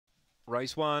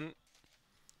Race 1.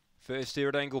 First here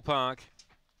at Angle Park.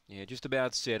 Yeah, just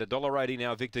about set. $1.80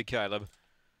 now, Victor Caleb.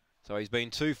 So he's been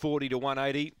 240 to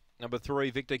 180. Number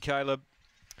 3, Victor Caleb.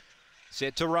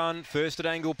 Set to run. First at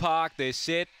Angle Park. They're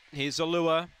set. Here's the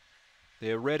lure.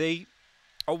 They're ready.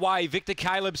 Away, Victor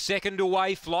Caleb second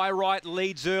away. Fly Right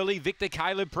leads early. Victor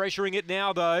Caleb pressuring it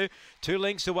now, though. 2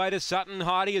 lengths away to Sutton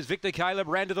Hardy as Victor Caleb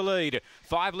ran to the lead.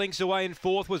 5 lengths away in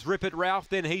fourth was Rip It Ralph.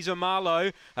 Then he's a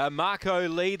Marlowe. Marco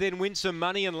Lee, then Win Some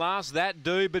Money, and last that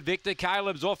do. But Victor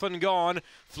Caleb's off and gone.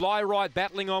 Fly Right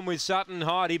battling on with Sutton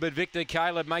Hardy, but Victor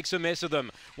Caleb makes a mess of them.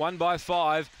 1 by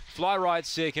 5. Fly Right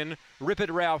second. Rip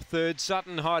It Ralph third.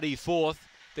 Sutton Hardy fourth.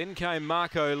 Then came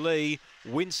Marco Lee.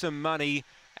 Win Some Money.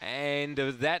 And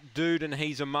that dude and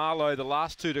he's a Marlowe, the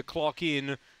last 2 to clock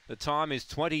in. The time is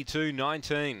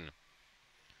 22:19.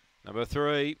 Number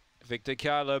 3, Victor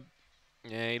Caleb.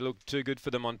 Yeah, he looked too good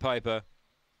for them on paper.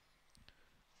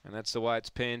 And that's the way it's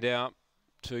panned out.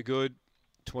 Too good.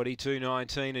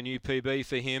 22:19, a new PB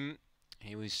for him.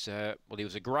 He was, he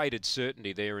was a graded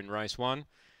certainty there in race 1.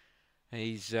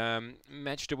 He's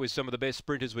matched it with some of the best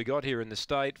sprinters we got here in the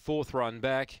state. 4th run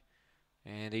back.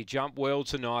 And he jumped well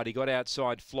tonight. He got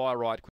outside Fly Right.